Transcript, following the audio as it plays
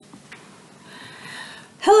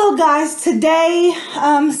Hello guys, today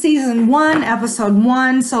season 1 episode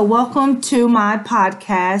 1. So welcome to my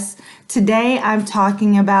podcast. Today I'm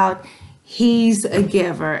talking about He's a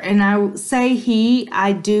giver, and I say He,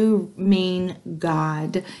 I do mean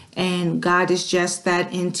God, and God is just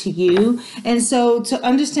that into you. And so to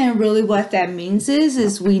understand really what that means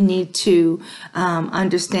is we need to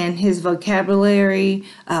understand His vocabulary,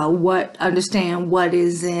 understand what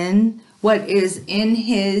is in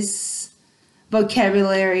His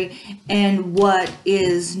vocabulary and what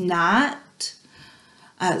is not,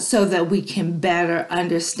 so that we can better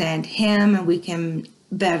understand Him and we can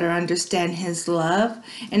better understand His love.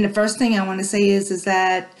 And the first thing I want to say is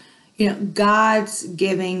that God's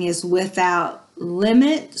giving is without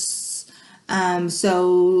limits.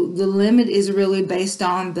 So the limit is really based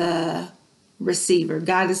on the receiver.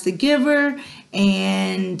 God is the giver,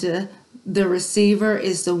 and the receiver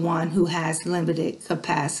is the one who has limited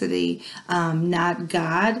capacity, not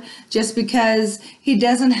God, just because He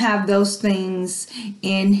doesn't have those things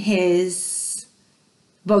in His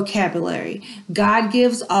vocabulary. God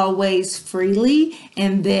gives always freely,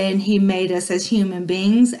 and then He made us as human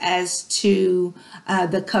beings as to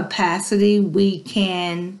the capacity we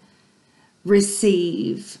can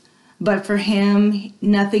receive. But for Him,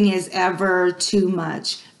 nothing is ever too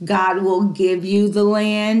much. God will give you the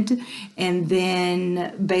land, and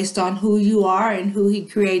then based on who you are and who He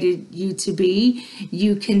created you to be,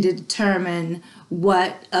 you can determine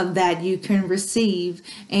what of that you can receive.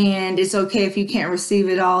 And it's okay if you can't receive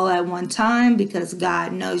it all at one time, because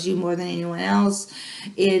God knows you more than anyone else.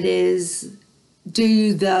 It is, do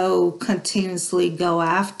you though continuously go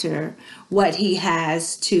after what He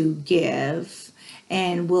has to give?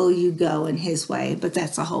 And will you go in His way? But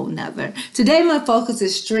that's a whole nother. Today, my focus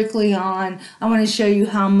is strictly on, I want to show you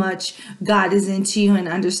how much God is into you and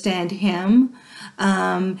understand Him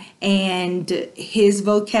and His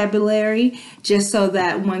vocabulary, just so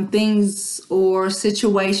that when things or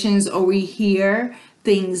situations or we hear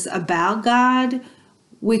things about God,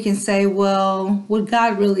 we can say, well, would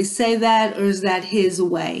God really say that, or is that His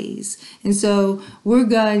ways? And so we're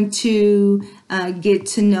going to get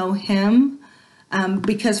to know Him.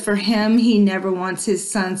 Because for Him, He never wants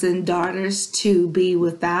His sons and daughters to be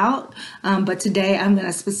without. But today I'm going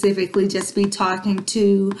to specifically just be talking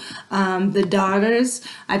to the daughters.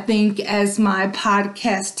 I think, as my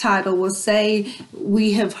podcast title will say,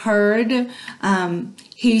 we have heard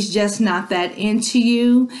He's just not that into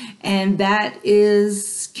you. And that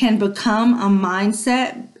can become a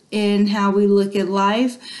mindset in how we look at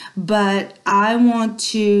life. But I want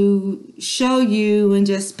to show you and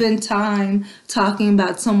just spend time talking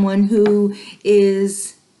about someone who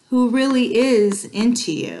really is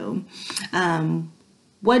into you.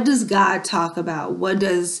 What does God talk about? What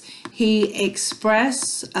does He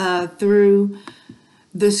express through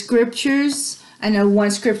the scriptures? I know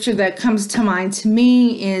one scripture that comes to mind to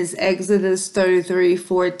me is Exodus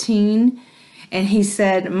 33:14. And He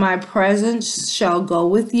said, "My presence shall go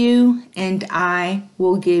with you, and I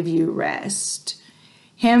will give you rest."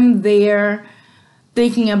 Him there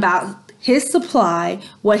thinking about His supply,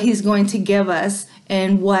 what He's going to give us,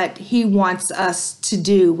 and what He wants us to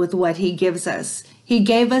do with what He gives us. He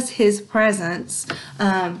gave us His presence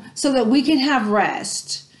so that we can have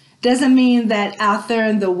rest. Doesn't mean that out there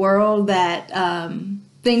in the world that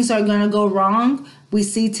things are going to go wrong. We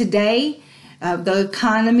see today the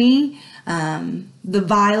economy, the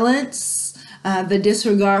violence, the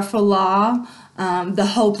disregard for law, the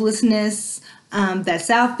hopelessness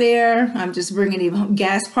that's out there. I'm just bringing even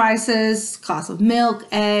gas prices, cost of milk,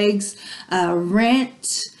 eggs,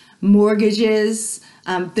 rent, mortgages.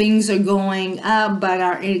 Things are going up, but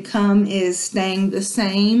our income is staying the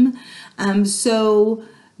same. So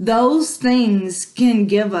those things can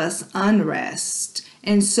give us unrest.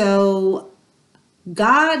 And so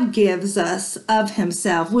God gives us of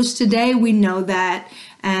Himself, which today we know that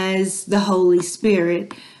as the Holy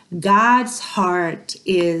Spirit. God's heart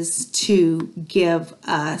is to give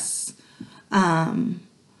us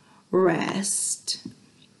rest.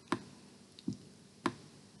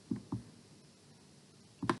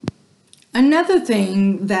 Another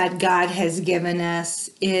thing that God has given us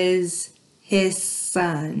is His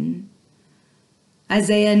Son.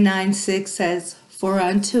 Isaiah 9:6 says, "For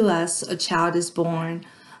unto us a child is born,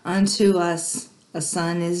 unto us a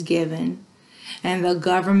son is given, and the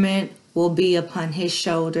government will be upon His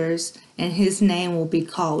shoulders, and His name will be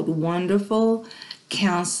called Wonderful,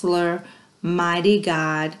 Counselor, Mighty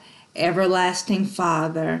God, Everlasting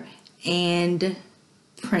Father, and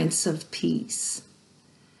Prince of Peace."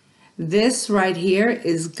 This right here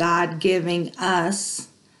is God giving us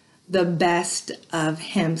the best of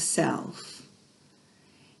Himself.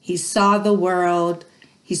 He saw the world.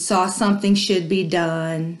 He saw something should be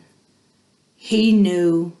done. He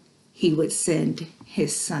knew he would send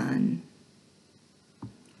his son.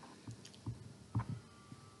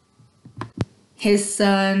 His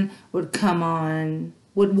son would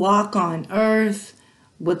would walk on earth,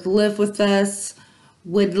 would live with us,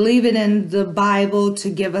 would leave it in the Bible to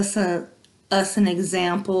give us an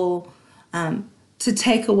example, to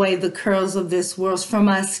take away the curls of this world from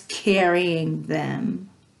us carrying them.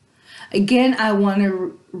 Again, I want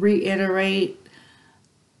to reiterate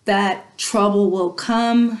that trouble will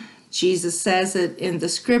come. Jesus says it in the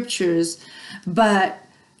scriptures, but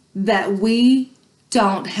that we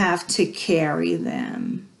don't have to carry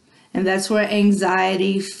them. And that's where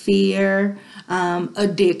anxiety, fear,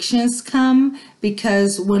 addictions come,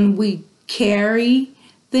 because when we carry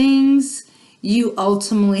things, you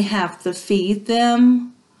ultimately have to feed them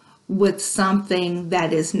with something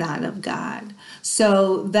that is not of God.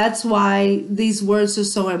 So that's why these words are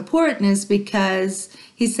so important, is because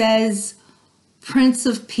he says, Prince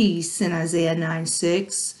of Peace in Isaiah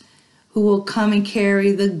 9:6, who will come and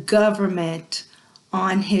carry the government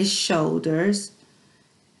on his shoulders,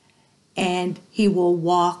 and he will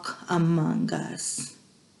walk among us.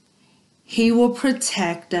 He will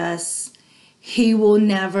protect us. He will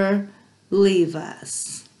never leave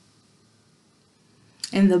us.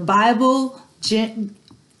 And the Bible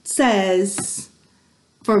says,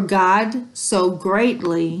 for God so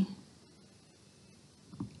greatly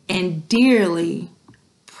and dearly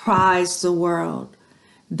prized the world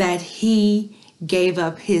that he gave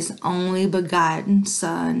up his only begotten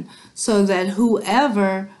Son, so that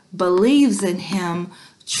whoever believes in him,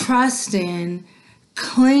 trusts in,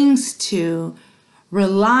 clings to,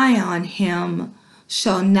 rely on him,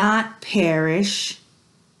 shall not perish,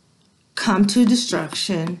 come to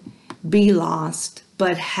destruction, be lost,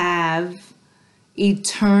 but have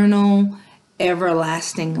eternal,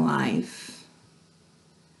 everlasting life.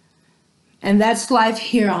 And that's life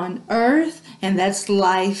here on earth, and that's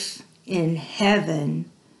life in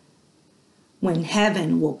heaven, when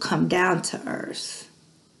heaven will come down to earth.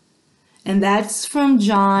 And that's from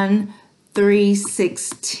John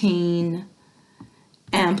 3:16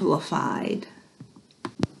 Amplified.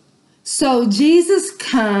 So Jesus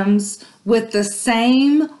comes with the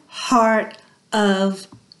same heart of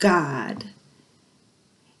God.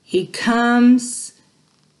 He comes,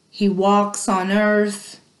 he walks on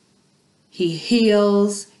earth, he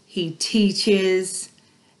heals, he teaches,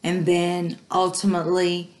 and then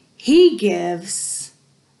ultimately he gives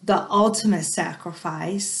the ultimate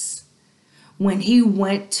sacrifice. When he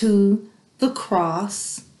went to the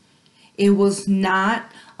cross, it was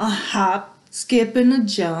not a hop, skip, and a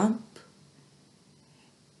jump.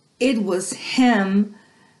 It was him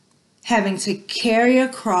having to carry a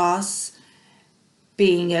cross,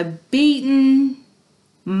 being beaten,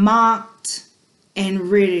 mocked,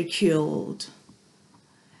 and ridiculed.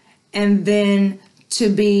 And then to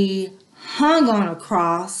be hung on a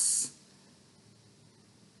cross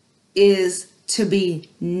is to be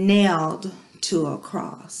nailed to a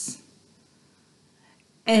cross.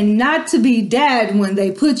 And not to be dead when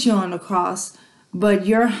they put you on a cross, but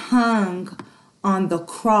you're hung on the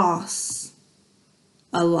cross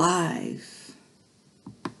alive.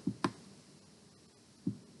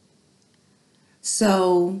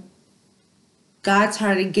 So God's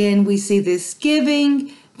heart, again, we see this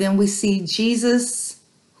giving, then we see Jesus,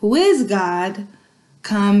 who is God,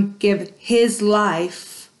 come give his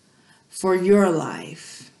life for your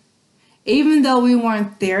life. Even though we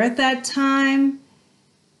weren't there at that time,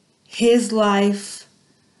 his life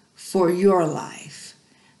for your life.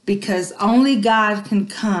 Because only God can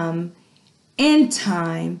come in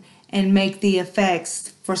time and make the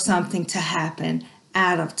effects for something to happen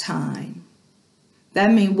out of time.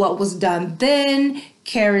 That means what was done then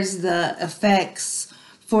carries the effects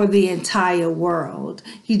for the entire world.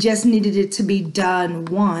 He just needed it to be done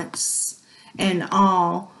once and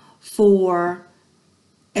all for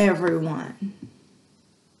everyone.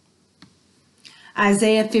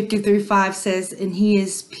 Isaiah 53:5 says, and he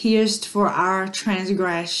is pierced for our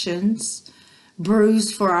transgressions,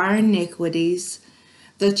 bruised for our iniquities.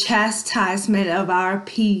 The chastisement of our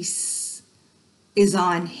peace is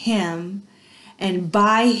on him, and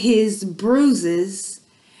by his bruises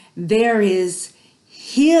there is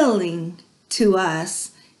healing to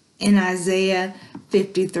us, in Isaiah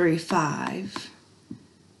 53:5.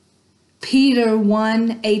 Peter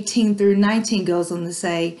 1:18-19 goes on to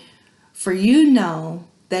say, for you know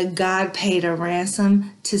that God paid a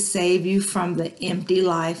ransom to save you from the empty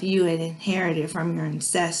life you had inherited from your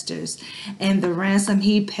ancestors. And the ransom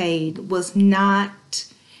he paid was not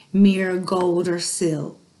mere gold or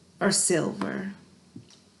silver, or silver.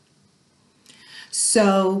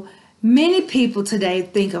 So many people today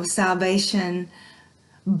think of salvation,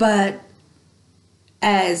 but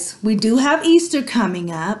as we do have Easter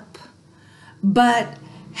coming up, but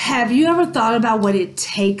have you ever thought about what it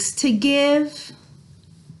takes to give?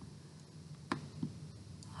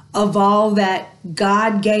 Of all that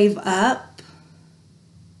God gave up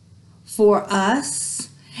for us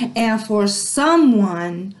and for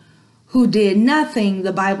someone who did nothing,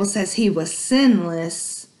 the Bible says he was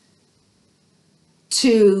sinless,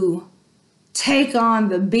 to take on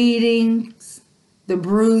the beatings, the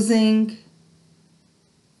bruising.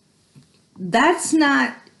 That's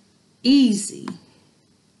not easy.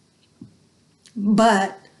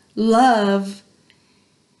 But love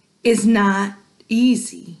is not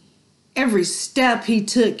easy. Every step he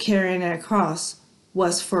took carrying that cross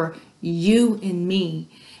was for you and me.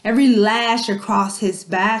 Every lash across his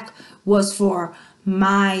back was for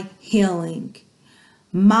my healing.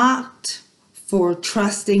 Mocked for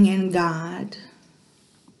trusting in God.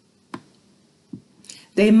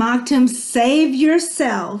 They mocked him, save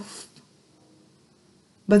yourself.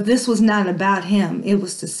 But this was not about him. It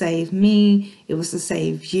was to save me. It was to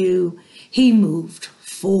save you. He moved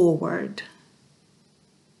forward.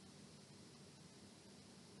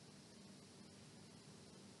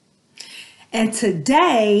 And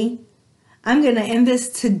today, I'm going to end this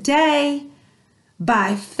today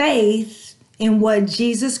by faith in what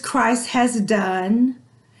Jesus Christ has done.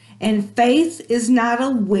 And faith is not a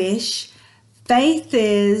wish. Faith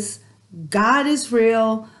is God is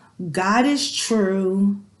real. God is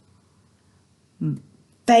true.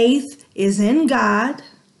 Faith is in God.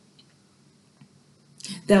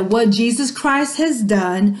 That what Jesus Christ has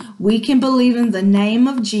done, we can believe in the name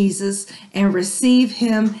of Jesus and receive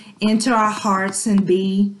him into our hearts and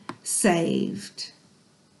be saved.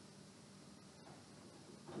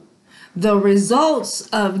 The results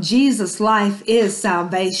of Jesus' life is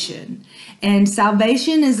salvation. And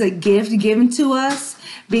salvation is a gift given to us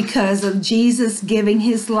because of Jesus giving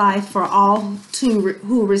his life for all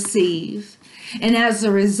who receive. And as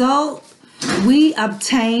a result, we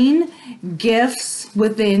obtain gifts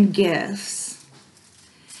within gifts.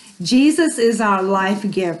 Jesus is our life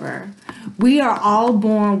giver. We are all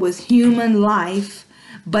born with human life,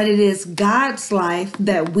 but it is God's life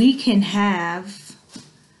that we can have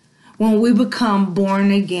when we become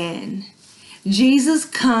born again. Jesus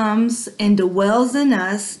comes and dwells in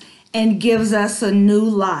us and gives us a new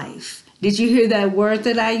life. Did you hear that word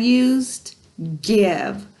that I used?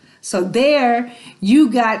 Give. So there you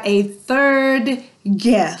got a third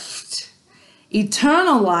gift.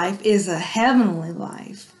 Eternal life is a heavenly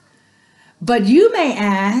life. But you may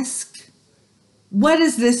ask, what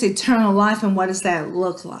is this eternal life and what does that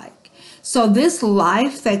look like? So this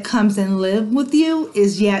life that comes and lives with you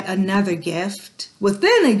is yet another gift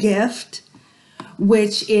within a gift,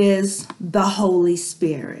 which is the Holy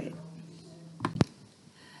Spirit.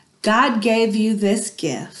 God gave you this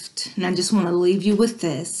gift, and I just want to leave you with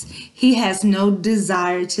this. He has no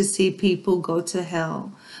desire to see people go to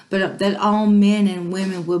hell, but that all men and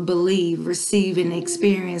women will believe, receive, and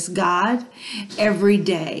experience God every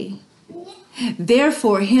day.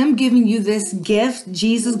 Therefore, him giving you this gift,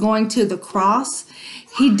 Jesus going to the cross,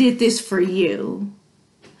 he did this for you.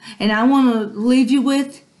 And I want to leave you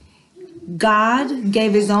with, God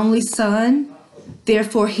gave his only son,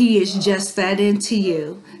 therefore he is just that into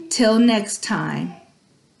you. Till next time,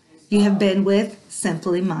 you have been with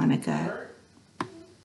Simply Monica.